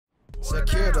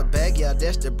Secure the bag, yeah,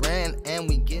 that's the brand, and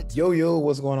we get. Yo,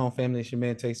 what's going on, family? It's your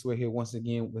man Tay Sweat here once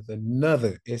again with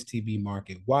another STB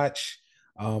Market Watch.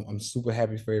 I'm super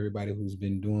happy for everybody who's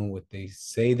been doing what they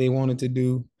say they wanted to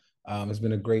do. It's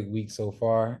been a great week so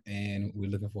far, and we're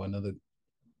looking for another,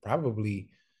 probably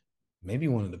maybe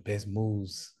one of the best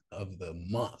moves of the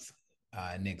month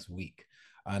next week.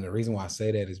 And the reason why I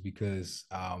say that is because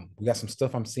we got some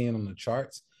stuff I'm seeing on the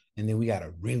charts, and then we got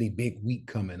a really big week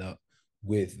coming up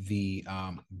with the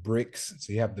BRICS.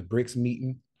 So you have the BRICS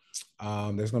meeting.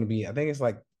 There's going to be, I think it's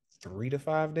like 3 to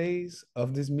 5 days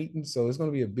of this meeting. So it's going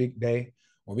to be a big day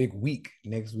or big week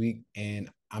next week. And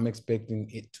I'm expecting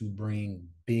it to bring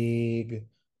big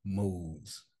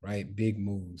moves, right? Big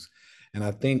moves. And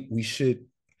I think we should,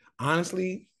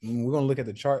 honestly, we're going to look at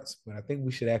the charts, but I think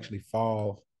we should actually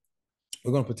fall.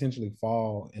 We're going to potentially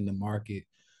fall in the market.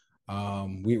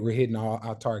 We're hitting all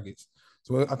our targets.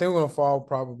 So I think we're going to fall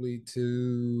probably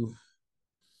to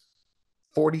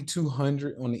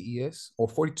 4,200 on the ES, or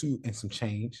 42 and some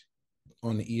change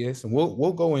on the ES, and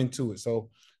we'll go into it. So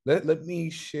let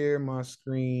me share my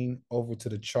screen over to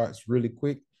the charts really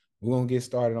quick. We're gonna get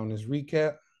started on this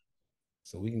recap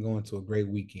so we can go into a great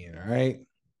weekend. All right,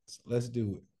 so let's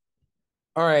do it.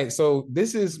 All right, so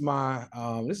this is my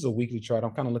this is a weekly chart.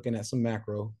 I'm kind of looking at some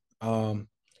macro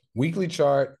weekly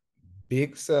chart,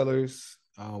 big sellers.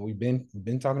 We've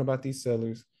been talking about these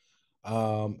sellers.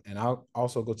 And I'll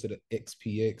also go to the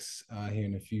XPX here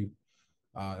in a few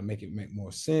to make it make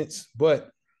more sense. But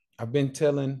I've been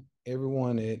telling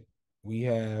everyone that we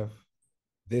have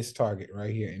this target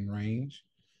right here in range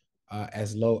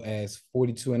as low as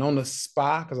 42. And on the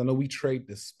SPY, because I know we trade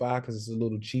the SPY because it's a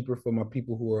little cheaper for my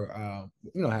people who are,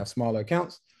 have smaller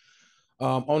accounts.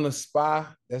 On the SPY,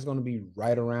 that's going to be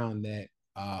right around that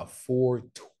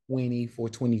 420,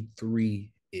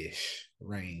 423-ish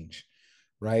range.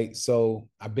 Right. So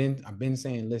I've been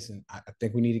saying, listen, I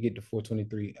think we need to get to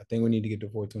 423. I think we need to get to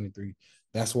 423.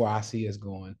 That's where I see us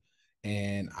going.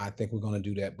 And I think we're going to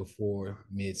do that before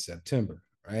mid-September.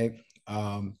 Right.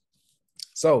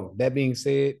 So that being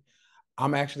said,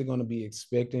 I'm actually going to be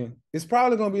expecting, it's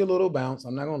probably going to be a little bounce.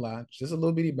 I'm not going to lie, just a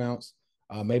little bitty bounce.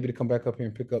 Maybe to come back up here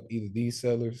and pick up either these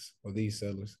sellers or these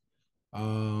sellers.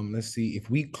 Let's see if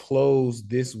we close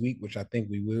this week, which I think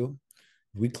we will.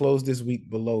 If we close this week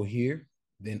below here,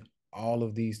 then all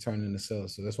of these turn into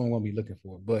sellers. So that's what I'm going to be looking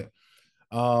for. But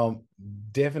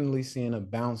definitely seeing a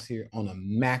bounce here on a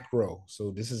macro.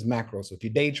 So this is macro. So if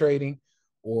you're day trading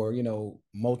or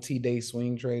multi-day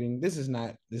swing trading, this is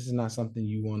not something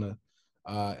you want to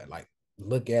like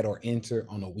look at or enter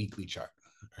on a weekly chart,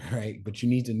 right? But you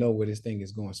need to know where this thing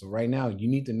is going. So right now, you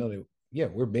need to know that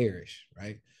we're bearish,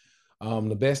 right?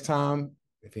 The best time,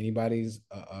 if anybody's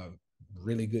a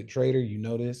really good trader, you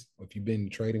know this. If you've been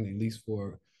trading at least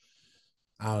for,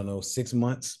 I don't know, 6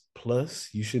 months plus,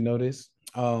 you should know this.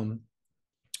 One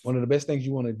of the best things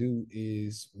you want to do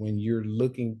is when you're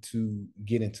looking to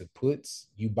get into puts,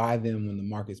 you buy them when the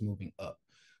market's moving up.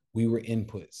 We were in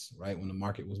puts, right? When the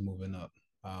market was moving up.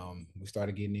 We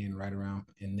started getting in right around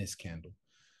in this candle.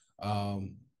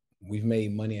 We've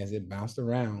made money as it bounced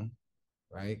around,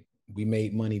 right? We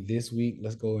made money this week.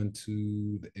 Let's go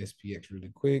into the SPX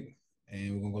really quick,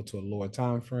 and we're gonna go to a lower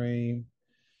time frame.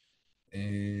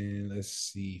 And let's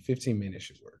see, 15 minutes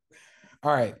should work.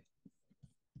 All right.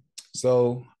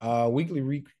 So weekly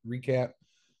recap.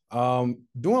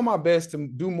 Doing my best to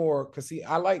do more because see,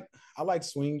 I like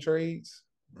swing trades,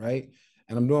 right?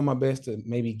 And I'm doing my best to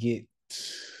maybe get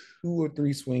 2 or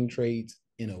 3 swing trades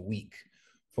in a week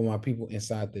for my people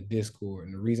inside the Discord.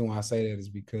 And the reason why I say that is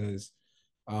because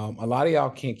a lot of y'all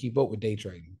can't keep up with day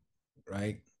trading,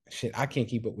 right? Shit, I can't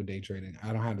keep up with day trading.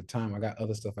 I don't have the time. I got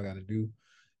other stuff I got to do.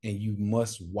 And you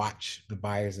must watch the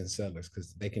buyers and sellers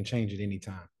because they can change at any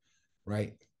time,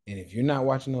 right? And if you're not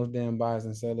watching those damn buyers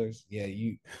and sellers,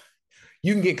 you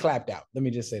can get clapped out. Let me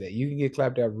just say that. You can get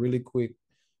clapped out really quick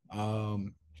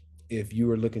if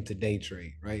you are looking to day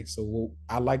trade, right? So what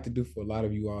I like to do for a lot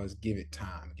of you all is give it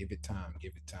time, give it time,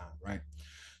 give it time, right?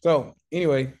 So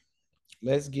anyway,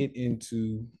 let's get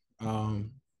into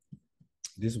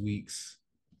this week's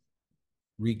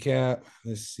recap.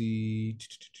 Let's see.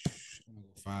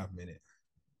 5 minute.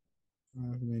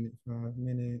 5 minute, 5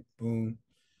 minute. Boom.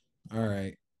 All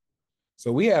right.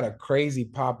 So we had a crazy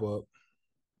pop-up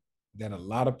that a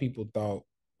lot of people thought,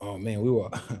 oh man, we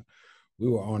were we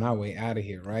were on our way out of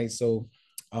here, right? So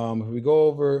if we go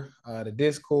over the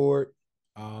Discord,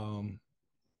 I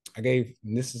gave,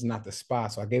 this is not the SPY,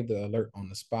 so I gave the alert on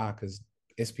the SPY because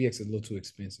SPX is a little too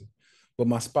expensive. But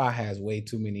my SPY has way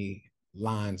too many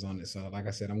lines on it. So like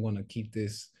I said, I'm gonna keep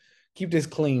this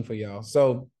clean for y'all.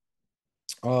 So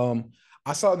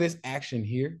I saw this action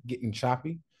here getting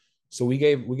choppy. So we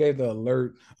gave the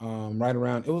alert right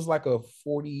around, it was like a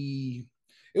 40,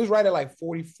 it was right at like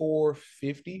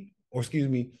 44.50, or excuse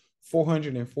me,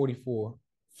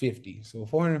 444.50. So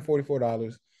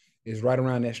 $444 is right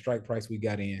around that strike price we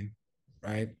got in,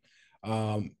 right?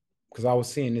 Because I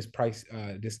was seeing this price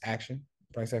action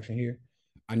here.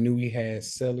 I knew we had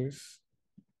sellers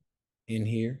in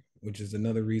here, which is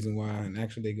another reason why, and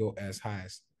actually they go as high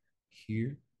as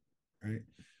here, right?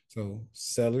 So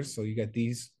sellers, so you got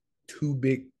these two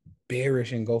big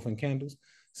bearish engulfing candles,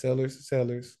 sellers,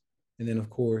 and then of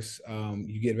course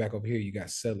you get back over here, you got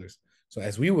sellers. So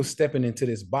as we were stepping into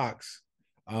this box,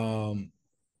 I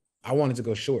wanted to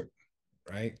go short,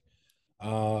 right?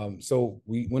 So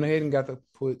we went ahead and got the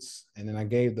puts, and then I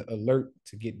gave the alert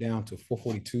to get down to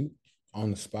 442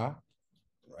 on the spot,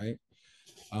 right?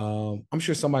 I'm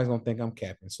sure somebody's gonna think I'm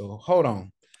capping. So hold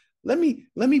on. Let me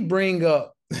bring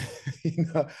up,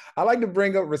 I like to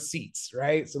bring up receipts,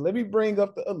 right? So let me bring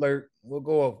up the alert. We'll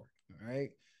go over. All right.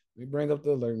 Let me bring up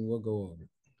the alert and we'll go over.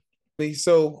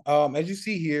 So as you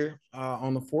see here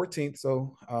on the 14th,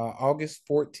 so August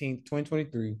 14th,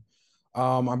 2023,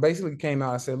 I basically came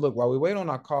out. I said, look, while we wait on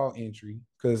our call entry,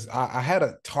 because I had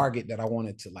a target that I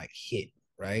wanted to like hit,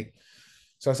 right?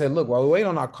 So I said, look, while we wait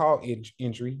on our call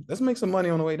entry, let's make some money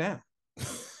on the way down.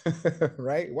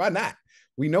 Right? Why not?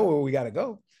 We know where we got to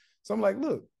go. So I'm like,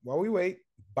 look, while we wait,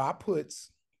 buy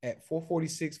puts at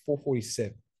 446,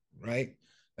 447, right?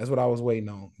 That's what I was waiting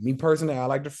on. Me personally, I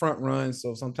like the front run.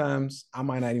 So sometimes I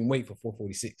might not even wait for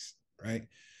 446, right?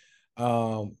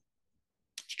 Um,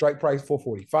 Strike price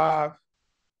 445,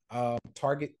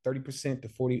 target 30% to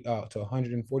 40 to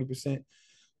 140%,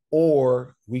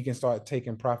 or we can start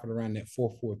taking profit around that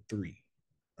 443,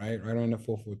 right? Right around the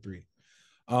 443.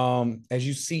 As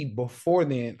you see before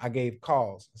then, I gave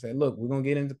calls. I said, look, we're gonna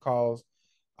get into calls,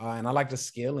 and I like to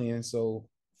scale in. So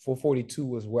 442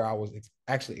 was where I was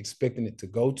actually expecting it to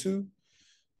go to.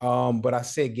 But I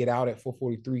said get out at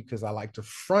 443 because I like to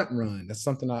front run. That's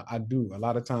something I do. A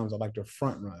lot of times I like to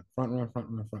front run,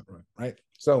 right?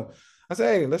 So I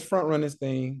said, hey, let's front run this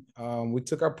thing. We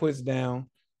took our puts down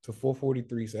to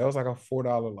 443. So that was like a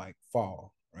 $4 like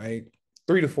fall, right?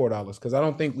 $3 to $4, because I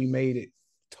don't think we made it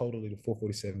totally to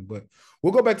 447. But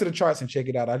we'll go back to the charts and check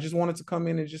it out. I just wanted to come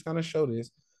in and just kind of show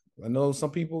this. I know some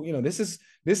people, this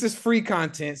is free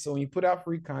content. So when you put out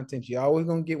free content, you're always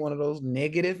gonna get one of those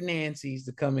negative Nancy's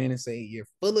to come in and say you're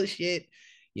full of shit.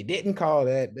 You didn't call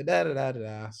that. Da, da, da, da,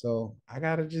 da. So I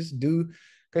gotta just do,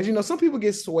 because some people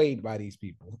get swayed by these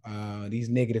people, these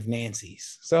negative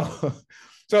Nancy's. So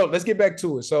so let's get back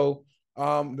to it. So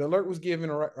the alert was given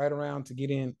right around to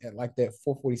get in at like that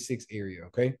 446 area.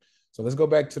 Okay. So let's go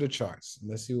back to the charts.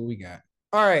 Let's see what we got.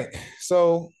 All right,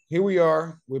 so here we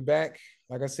are. We're back.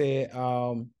 Like I said,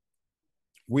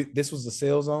 this was the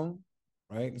sale zone,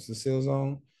 right? It's the sale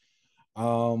zone.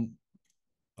 A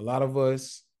lot of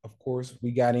us, of course,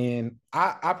 we got in.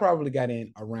 I probably got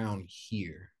in around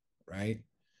here, right?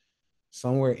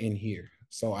 Somewhere in here.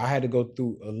 So I had to go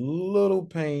through a little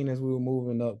pain as we were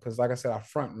moving up because, like I said, I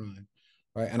front run,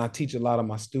 right? And I teach a lot of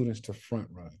my students to front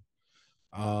run.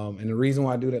 And the reason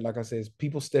why I do that, like I said, is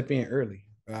people step in early.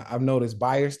 I've noticed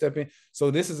buyers step in. So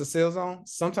this is a sales zone.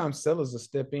 Sometimes sellers will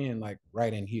step in like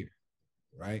right in here,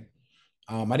 right?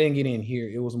 I didn't get in here.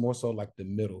 It was more so like the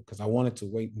middle because I wanted to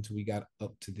wait until we got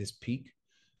up to this peak.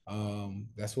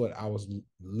 That's what I was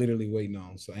literally waiting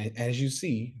on. So as you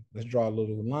see, let's draw a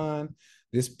little line.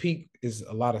 This peak is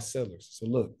a lot of sellers. So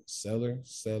look, seller,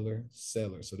 seller,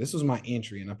 seller. So this was my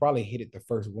entry, and I probably hit it the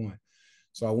first one.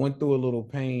 So I went through a little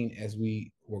pain as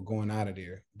we were going out of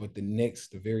there. But the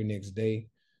very next day,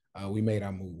 we made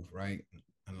our move, right?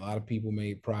 And a lot of people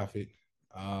made profit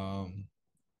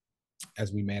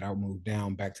as we made our move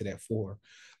down back to that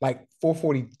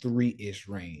 443-ish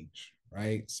range,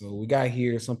 right? So we got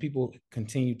here. Some people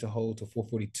continued to hold to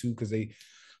 442 because they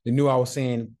knew I was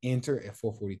saying enter at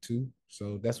 442.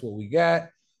 So that's what we got.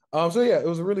 So yeah, it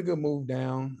was a really good move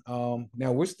down.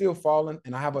 Now we're still falling,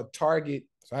 and I have a target.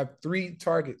 So I have three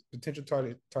potential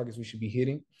targets we should be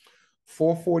hitting.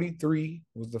 443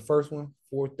 was the first one,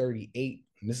 438,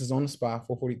 and this is on the spot.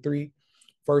 443,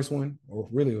 first one, or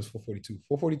really it was 442.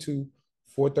 442,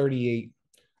 438.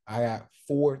 I got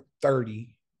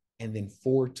 430, and then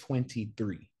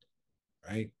 423,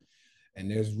 right? And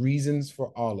there's reasons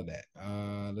for all of that.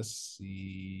 Let's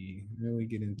see. Then we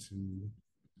get into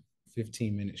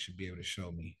 15 minutes should be able to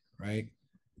show me, right?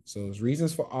 So there's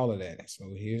reasons for all of that.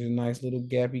 So here's a nice little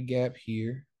gappy gap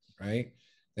here, right?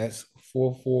 That's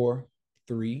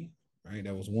 443, right?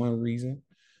 That was one reason.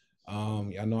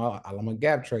 Y'all know I'm a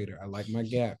gap trader. I like my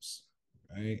gaps,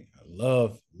 right? I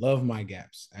love my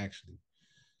gaps actually.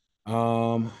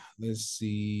 Let's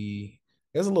see.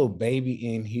 There's a little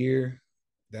baby in here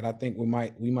that I think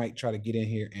we might try to get in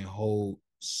here and hold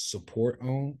support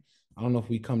on. I don't know if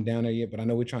we come down there yet, but I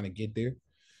know we're trying to get there.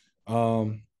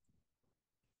 Um,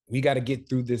 we got to get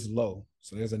through this low.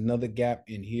 So there's another gap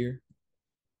in here,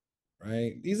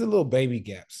 right? These are little baby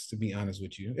gaps, to be honest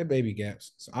with you. They're baby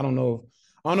gaps. So I don't know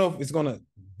if it's gonna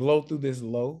blow through this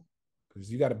low,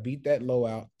 because you got to beat that low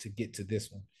out to get to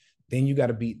this one. Then you got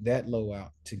to beat that low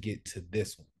out to get to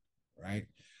this one, right?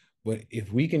 But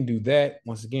if we can do that,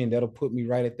 once again, that'll put me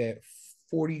right at that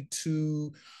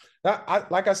 42.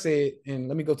 Like I said, and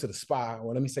let me go to the SPY,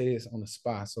 or let me say this on the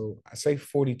SPY. So I say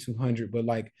 4,200, but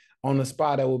like on the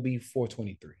SPY, that will be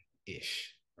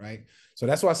 423-ish, right? So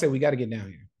that's why I say we got to get down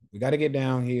here. We got to get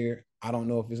down here. I don't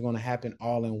know if it's going to happen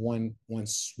all in one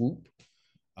swoop,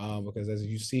 because as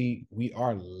you see, we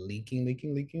are leaking.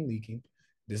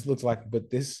 This looks like, but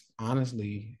this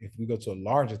honestly, if we go to a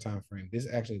larger time frame, this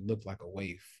actually looked like a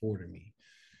wave four to me.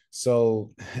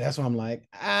 So that's why I'm like,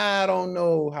 I don't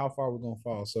know how far we're gonna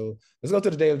fall. So let's go to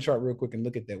the daily chart real quick and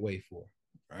look at that wave four.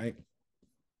 Right.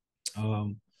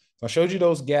 So I showed you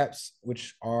those gaps,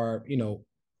 which are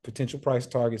potential price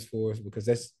targets for us, because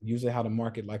that's usually how the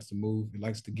market likes to move. It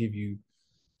likes to give you,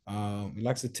 it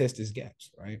likes to test its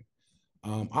gaps, right?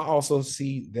 I also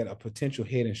see that a potential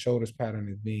head and shoulders pattern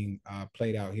is being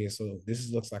played out here. So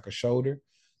looks like a shoulder.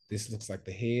 This looks like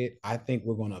the head. I think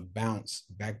we're going to bounce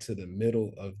back to the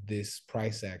middle of this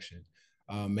price action,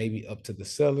 maybe up to the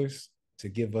sellers to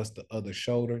give us the other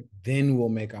shoulder. Then we'll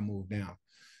make our move down.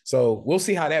 So we'll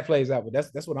see how that plays out. But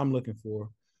that's what I'm looking for,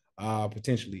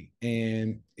 potentially.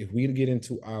 And if we get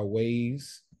into our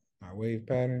waves, our wave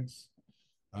patterns,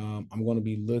 I'm going to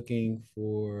be looking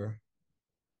for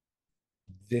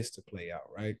this to play out,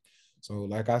 right? So,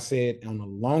 like I said, on the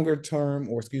longer term,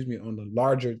 or excuse me, on the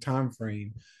larger time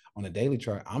frame, on the daily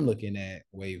chart, I'm looking at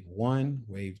wave one,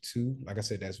 wave two. Like I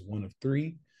said, that's one of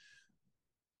three,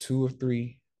 two of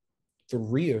three,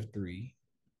 three of three.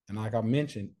 And like I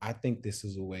mentioned, I think this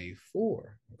is a wave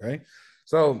four. Okay.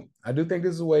 So I do think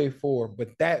this is a wave four,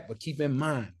 but keep in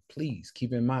mind, please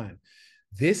keep in mind,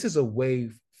 this is a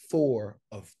wave four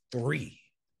of three.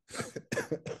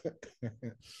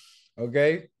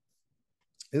 Okay.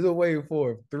 It's a wave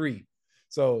four of three.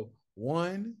 So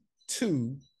one,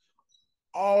 two,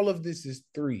 all of this is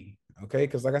three. Okay.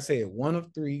 Because like I said, one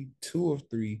of three, two of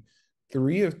three,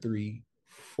 three of three,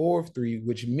 four of three,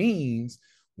 which means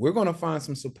we're going to find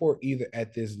some support either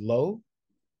at this low,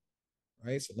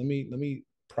 right? So let me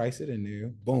price it in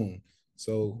there. Boom.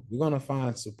 So we're going to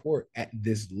find support at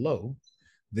this low.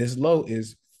 This low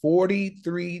is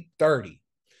 43.30.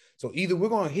 So either we're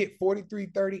going to hit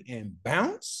 43.30 and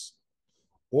bounce,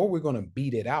 or we're going to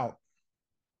beat it out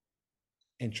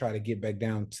and try to get back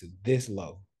down to this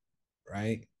low,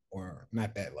 right? Or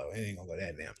not that low. It ain't gonna go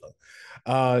that damn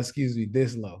low. Excuse me,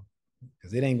 this low,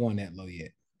 because it ain't going that low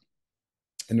yet.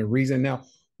 And the reason now,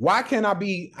 why can't I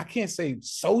can't say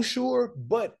so sure,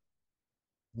 but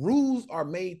rules are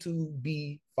made to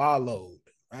be followed,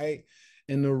 right?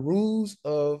 And the rules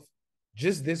of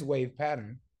just this wave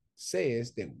pattern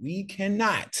says that we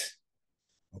cannot,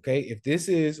 okay, if this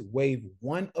is wave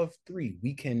one of three,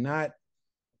 we cannot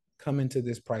come into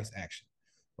this price action,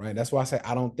 right? That's why I say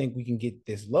I don't think we can get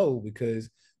this low, because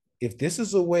if this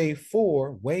is a wave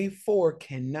four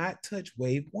cannot touch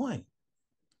wave one.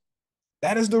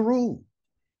 That is the rule,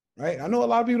 right? I know a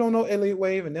lot of people don't know Elliott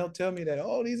wave, and they'll tell me that,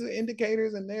 oh, these are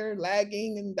indicators and they're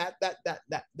lagging and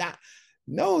that.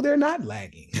 No, they're not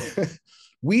lagging.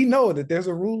 We know that there's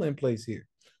a rule in place here.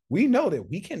 We know that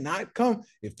we cannot come,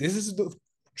 if this is the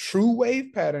true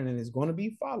wave pattern and it's going to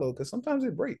be followed, because sometimes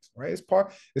it breaks, right?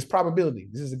 It's probability.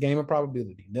 This is a game of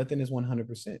probability. Nothing is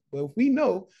 100%. But if we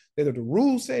know that if the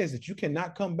rule says that you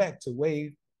cannot come back to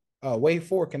wave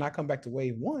four cannot come back to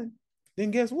wave one,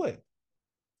 then guess what?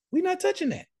 We're not touching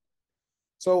that.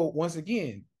 So once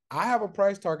again, I have a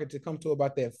price target to come to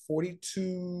about that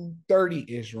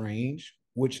 42.30-ish range,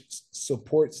 which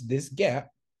supports this gap,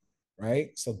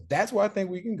 right? So that's where I think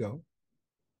we can go.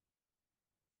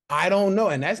 I don't know.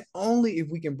 And that's only if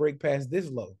we can break past this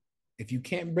low. If you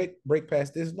can't break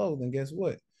past this low, then guess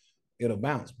what? It'll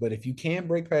bounce. But if you can't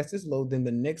break past this low, then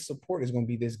the next support is going to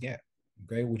be this gap,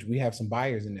 okay? Which we have some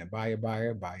buyers in there. Buyer,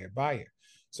 buyer, buyer, buyer.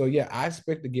 So yeah, I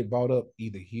expect to get bought up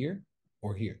either here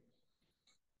or here.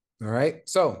 All right.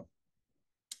 So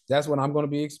that's what I'm going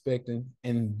to be expecting.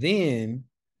 And then,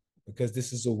 because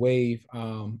this is a wave,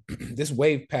 this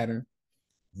wave pattern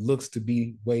looks to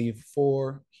be wave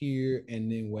four here and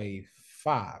then wave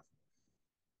five,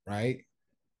 right?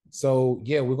 So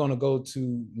yeah, we're going to go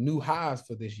to new highs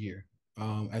for this year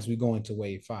as we go into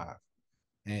wave 5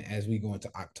 and as we go into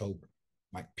October,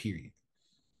 like period.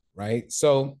 Right.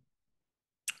 So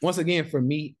once again, for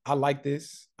me, I like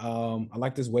this. I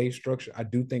like this wave structure. I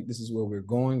do think this is where we're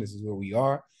going. This is where we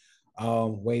are.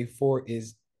 Wave 4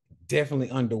 is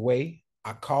definitely underway.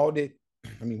 I called it.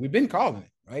 I mean, we've been calling it,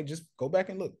 right? Just go back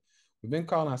and look. We've been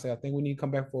calling. I say, I think we need to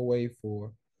come back for wave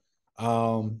 4.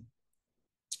 Um,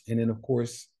 and then, of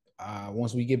course,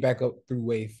 once we get back up through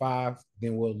wave 5,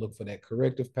 then we'll look for that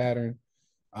corrective pattern,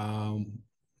 um,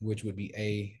 which would be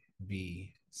A,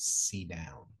 B, C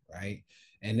down, right?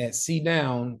 And that C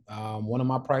down, one of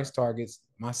my price targets,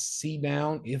 my C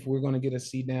down, if we're going to get a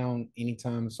C down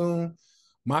anytime soon,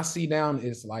 my C down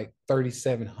is like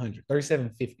 3,700,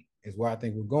 3,750 is where I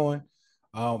think we're going.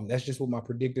 That's just what my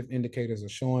predictive indicators are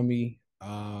showing me.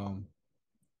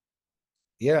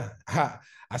 Yeah,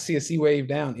 I see a C wave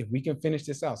down. If we can finish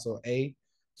this out, so wave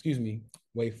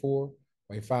 4,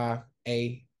 wave 5,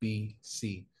 A, B,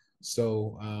 C.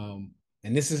 So,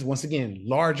 and this is once again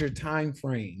larger time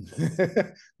frame.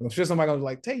 I'm sure somebody was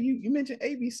like, "Hey, you mentioned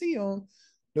ABC on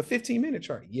the 15-minute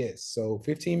chart." Yes, so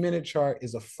 15-minute chart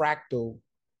is a fractal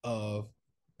of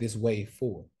this wave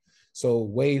 4. So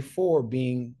wave 4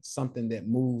 being something that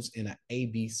moves in an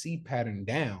ABC pattern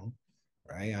down,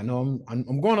 right? I know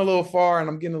I'm going a little far and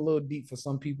I'm getting a little deep for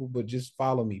some people, but just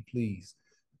follow me, please.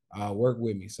 Work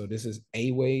with me. So this is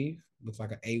A wave. Looks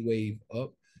like an A wave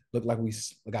up. Look like we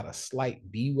got a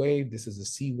slight B wave. This is a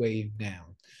C wave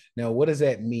down. Now, what does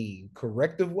that mean?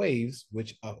 Corrective waves,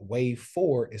 which wave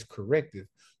 4 is corrective.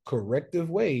 Corrective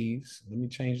waves. Let me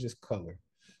change this color.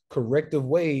 Corrective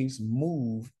waves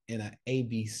move in an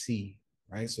ABC,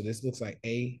 right? So this looks like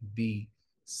A, B,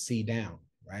 C down,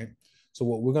 right? So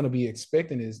what we're going to be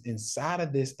expecting is inside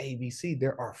of this ABC,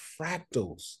 there are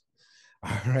fractals.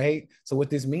 All right. So what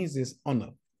this means is on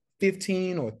the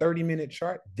 15 or 30-minute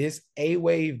chart, this A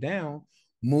wave down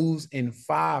moves in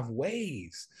 5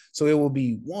 waves. So it will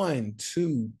be 1,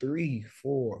 2, 3,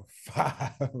 4,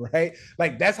 5, right?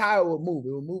 Like that's how it will move.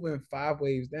 It will move in 5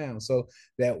 waves down. So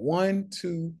that 1,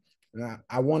 2,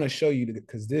 I want to show you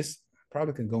because this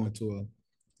probably can go into a,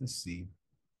 let's see.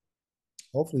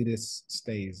 Hopefully this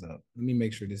stays up. Let me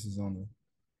make sure this is on the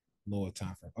lower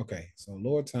time frame. Okay, so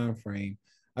lower time frame.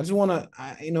 I just want to,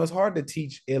 it's hard to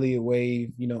teach Elliott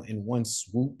wave, in one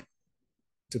swoop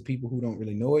to people who don't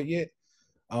really know it yet.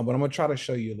 But I'm gonna try to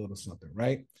show you a little something,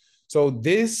 right? So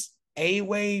this A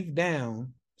wave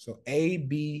down, so A,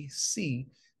 B, C,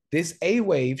 this A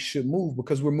wave should move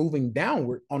because we're moving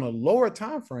downward on a lower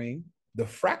time frame. The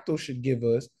fractal should give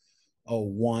us a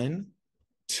 1,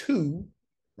 2,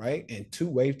 right? And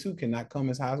wave 2 cannot come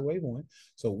as high as wave 1.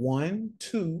 So 1,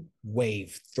 2,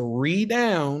 wave 3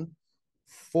 down,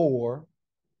 4,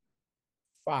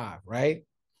 5, right?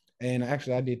 And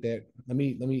actually I did that. Let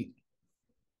me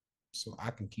so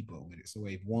I can keep up with it. So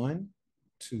wave 1,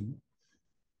 2,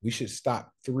 we should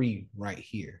stop 3 right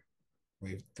here.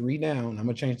 Wave 3 down. I'm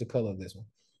gonna change the color of this one.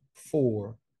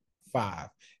 4, 5.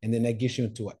 And then that gets you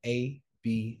into an A,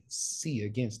 B, C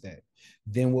against that.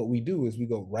 Then what we do is we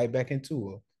go right back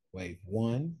into a wave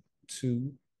 1,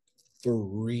 2,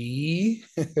 3.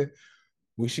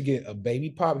 We should get a baby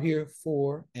pop here,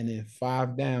 4, and then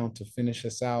 5 down to finish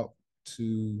us out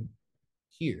to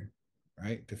here,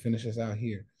 right? To finish us out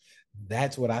here.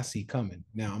 That's what I see coming.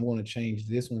 Now I'm going to change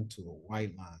this one to a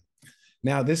white line.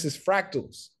 Now, this is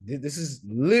fractals. This is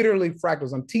literally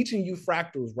fractals. I'm teaching you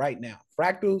fractals right now.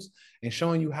 Fractals and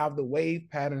showing you how the wave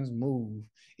patterns move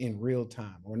in real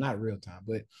time, or not real time,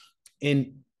 but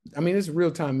it's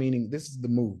real time meaning this is the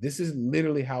move. This is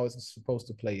literally how it's supposed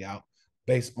to play out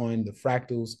based on the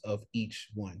fractals of each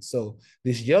one. So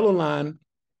this yellow line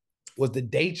was the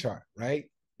day chart, right?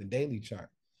 The daily chart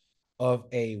of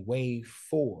a wave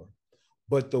 4.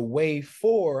 But the wave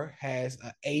 4 has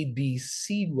an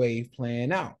ABC wave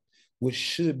playing out, which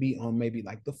should be on maybe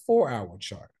like the 4-hour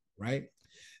chart, right?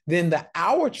 Then the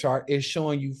hour chart is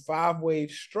showing you 5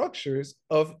 wave structures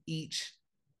of each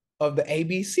of the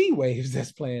ABC waves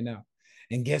that's playing out.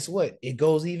 And guess what? It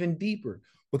goes even deeper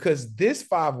because this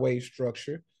 5 wave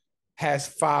structure has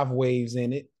 5 waves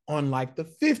in it, unlike the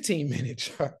 15-minute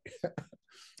chart.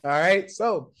 All right.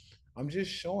 So I'm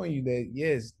just showing you that,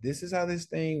 yes, this is how this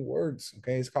thing works.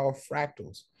 Okay. It's called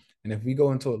fractals. And if we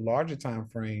go into a larger time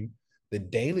frame, the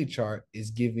daily chart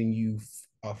is giving you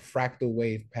a fractal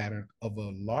wave pattern of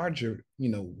a larger,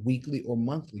 weekly or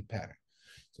monthly pattern.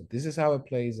 So this is how it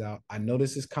plays out. I know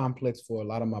this is complex for a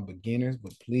lot of my beginners,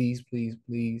 but please, please,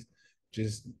 please,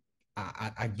 just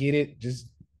I get it. Just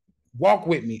walk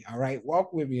with me. All right.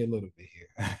 Walk with me a little bit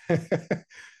here.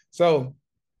 So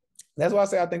That's why I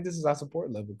say I think this is our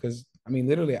support level, because I mean,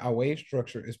 literally, our wave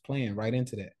structure is playing right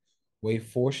into that. Wave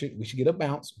four we should get a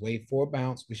bounce. Wave four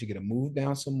bounce. We should get a move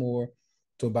down some more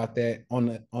to about that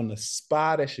on the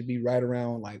spot that should be right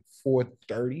around like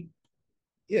 430.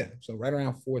 Yeah, so right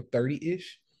around 430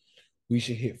 ish. We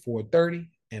should hit 430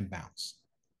 and bounce.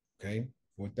 Okay,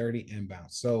 430 and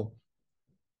bounce. So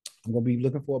I'm gonna be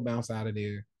looking for a bounce out of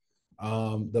there.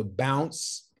 The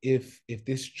bounce, if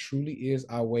this truly is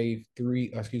our wave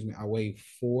three, excuse me, our wave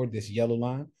four, this yellow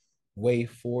line, wave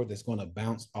four that's going to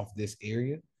bounce off this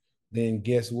area, then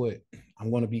guess what? I'm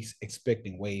going to be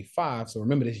expecting wave five. So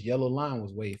remember, this yellow line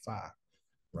was wave five,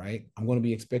 right? I'm going to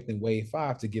be expecting wave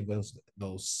five to give us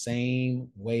those same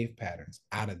wave patterns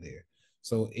out of there.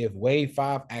 So if wave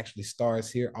five actually starts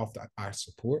here off our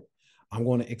support, I'm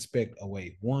going to expect a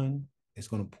wave one. It's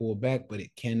going to pull back, but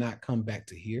it cannot come back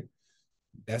to here.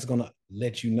 That's going to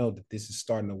let you know that this is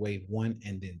starting a wave one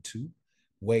and then two.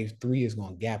 Wave three is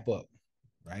going to gap up,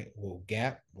 right? We'll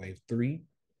gap wave three,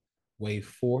 wave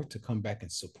four to come back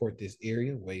and support this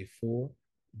area, wave four,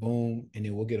 boom, and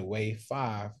then we'll get a wave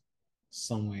five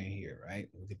somewhere in here, right?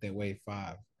 We'll get that wave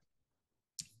five.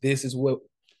 This is what,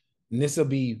 and this will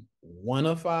be 1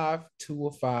 of 5, 2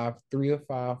 of 5, 3 of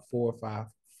 5, 4 of 5,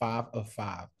 5 of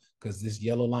 5, because this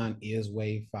yellow line is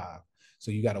wave five. So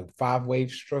you got a 5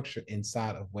 wave structure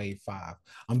inside of wave five.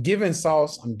 I'm giving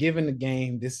sauce. I'm giving the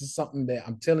game. This is something that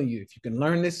I'm telling you, if you can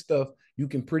learn this stuff, you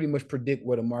can pretty much predict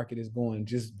where the market is going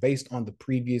just based on the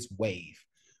previous wave,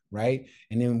 right?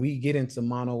 And then we get into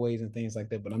mono waves and things like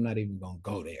that, but I'm not even going to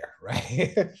go there,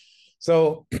 right?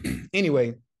 So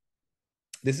anyway,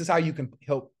 this is how you can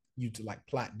help you to like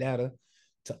plot data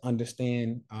to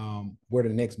understand where the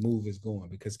next move is going.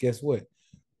 Because guess what?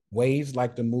 Waves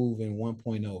like to move in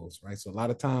 1.0s, right? So a lot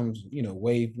of times,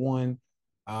 wave one,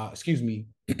 excuse me,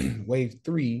 wave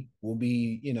three will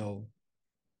be,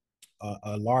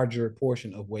 a larger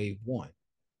portion of wave one,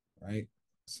 right?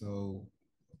 So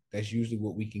that's usually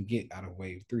what we can get out of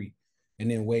wave three. And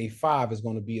then wave five is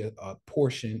going to be a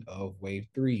portion of wave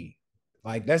three.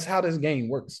 Like that's how this game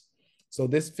works. So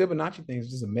this Fibonacci thing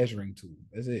is just a measuring tool.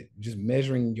 That's it. Just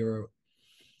measuring your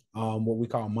what we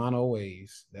call mono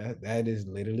waves. That is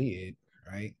literally it,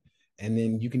 right? And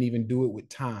then you can even do it with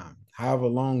time. However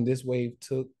long this wave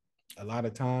took, a lot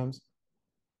of times,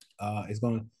 it's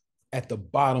going to at the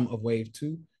bottom of wave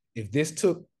two. If this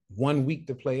took 1 week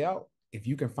to play out, if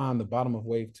you can find the bottom of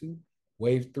wave two,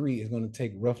 wave three is going to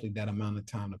take roughly that amount of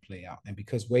time to play out. And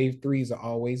because wave threes are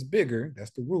always bigger,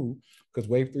 that's the rule. Because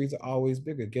wave threes are always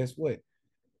bigger, guess what?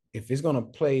 If it's going to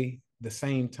play the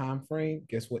same time frame,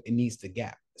 guess what? It needs to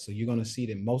gap. So you're going to see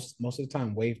that most of the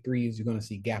time, wave threes, you're going to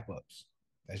see gap ups.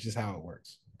 That's just how it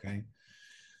works. Okay.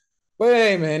 But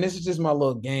hey, man, this is just my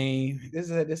little game.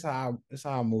 This how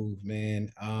I move,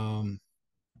 man.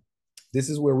 This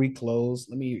is where we close.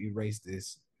 Let me erase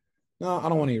this. No, I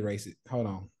don't want to erase it. Hold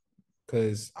on,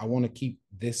 because I want to keep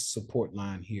this support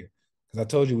line here. Because I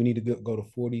told you we need to go to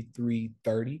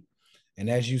 43.30, and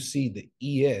as you see, the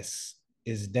ES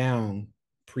is down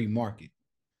pre-market.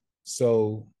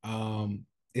 So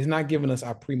it's not giving us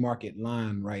our pre-market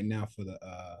line right now for the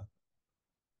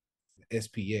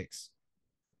SPX.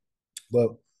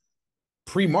 But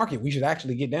pre-market, we should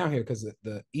actually get down here because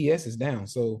the ES is down.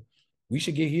 So we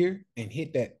should get here and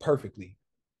hit that perfectly.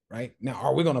 Right now,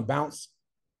 are we going to bounce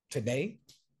today?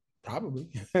 Probably.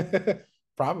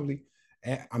 Probably.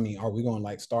 I mean, are we going to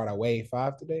like start our wave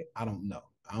five today? I don't know.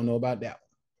 I don't know about that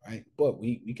one. Right. But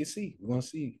we can see. We're going to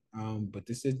see. But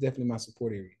this is definitely my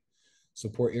support area.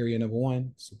 Support area number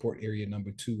one, support area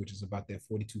number two, which is about that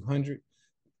 4,200.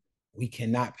 We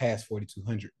cannot pass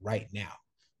 4,200 right now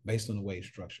based on the wave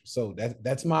structure. So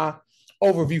that's my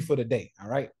overview for the day. All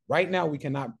right. Right now, we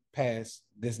cannot pass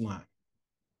this line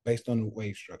based on the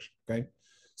wave structure. Okay.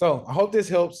 So I hope this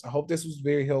helps. I hope this was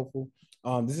very helpful.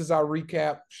 This is our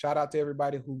recap. Shout out to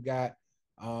everybody who got,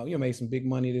 made some big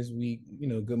money this week,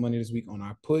 good money this week on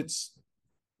our puts.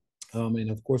 And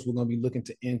of course, we're going to be looking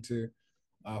to enter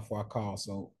for our call.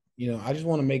 So, I just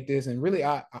want to make this, and really,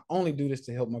 I only do this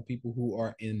to help my people who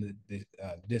are in the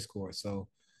Discord. So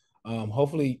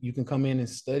hopefully you can come in and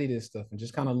study this stuff and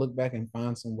just kind of look back and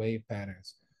find some wave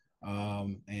patterns.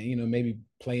 And maybe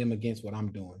play them against what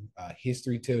I'm doing.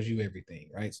 History tells you everything,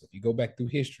 right? So if you go back through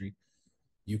history,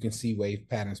 you can see wave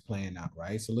patterns playing out,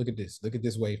 right? So look at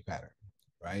this wave pattern,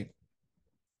 right?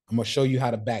 I'm gonna show you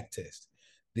how to back test.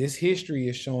 This history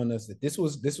is showing us that this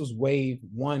was wave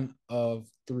 1 of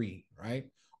 3, right?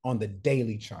 On the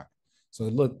daily chart. So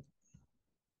look,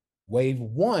 wave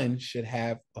 1 should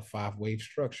have a 5-wave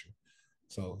structure.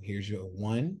 So here's your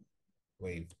 1,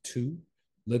 wave 2.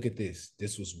 Look at this.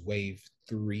 This was wave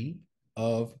 3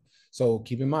 of So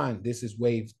keep in mind, this is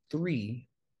wave 3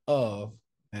 of,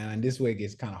 and this way it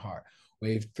gets kind of hard.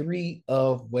 Wave 3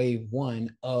 of wave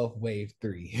 1 of wave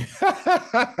 3.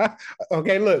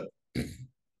 Okay, look,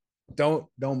 don't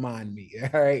mind me.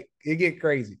 All right, it get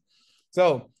crazy.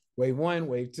 So wave 1,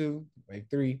 wave 2, wave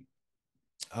 3.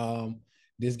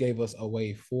 This gave us a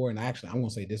wave 4, and actually, I'm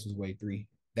gonna say this was wave 3.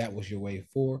 That was your wave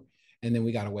 4, and then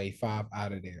we got a wave 5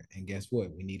 out of there. And guess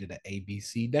what? We needed an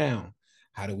ABC down.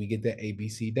 How do we get that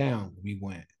ABC down? We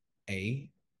went A,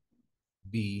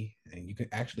 B, and you can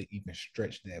actually even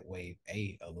stretch that wave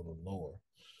A little lower.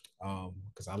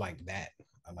 Because I like that.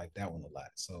 I like that one a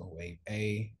lot. So wave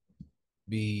A,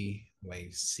 B,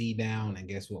 wave C down, and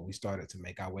guess what? We started to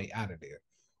make our way out of there.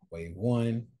 Wave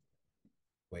 1,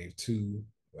 wave 2,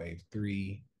 wave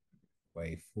 3,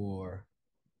 wave 4.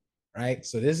 Right.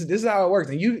 So this is how it works.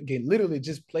 And you can literally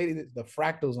just play the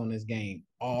fractals on this game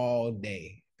all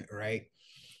day. Right.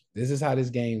 This is how this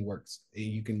game works.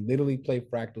 You can literally play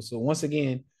fractals. So once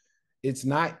again, it's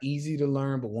not easy to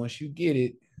learn, but once you get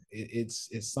it, it's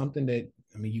something that,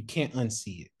 I mean, you can't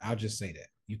unsee it. I'll just say that.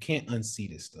 You can't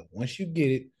unsee this stuff. Once you get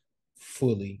it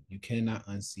fully, you cannot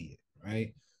unsee it.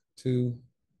 Right. 2,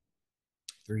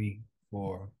 3,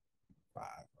 4, 5.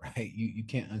 Right. You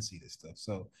can't unsee this stuff.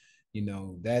 So,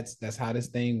 that's how this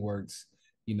thing works.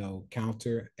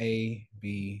 Counter A,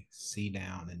 B, C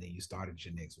down, and then you started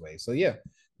your next wave. So yeah,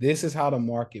 this is how the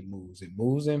market moves. It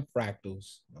moves in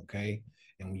fractals. Okay.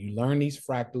 And when you learn these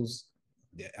fractals,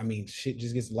 I mean, shit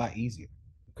just gets a lot easier.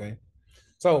 Okay.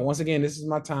 So once again, this is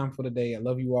my time for the day. I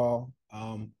love you all.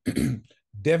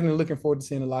 Definitely looking forward to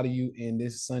seeing a lot of you in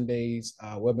this Sunday's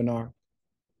webinar.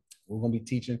 We're going to be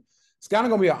teaching. It's kind of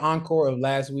going to be an encore of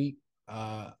last week.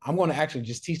 I'm going to actually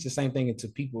just teach the same thing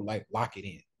until people like lock it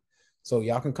in. So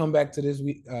y'all can come back to this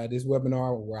week, this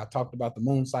webinar where I talked about the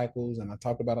moon cycles, and I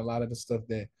talked about a lot of the stuff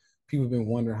that people have been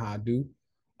wondering how I do,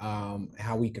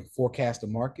 how we can forecast the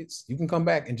markets. You can come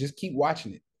back and just keep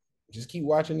watching it. Just keep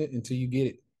watching it until you get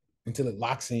it, until it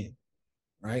locks in,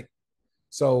 right?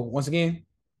 So once again,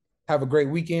 have a great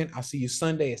weekend. I'll see you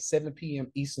Sunday at 7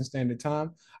 p.m. Eastern Standard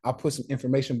Time. I'll put some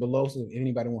information below, so if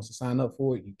anybody wants to sign up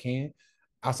for it, you can.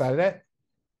 Outside of that,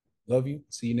 love you.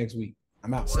 See you next week.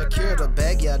 I'm out. Secure the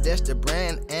bag, yeah, that's the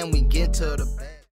brand, and we get to the bag.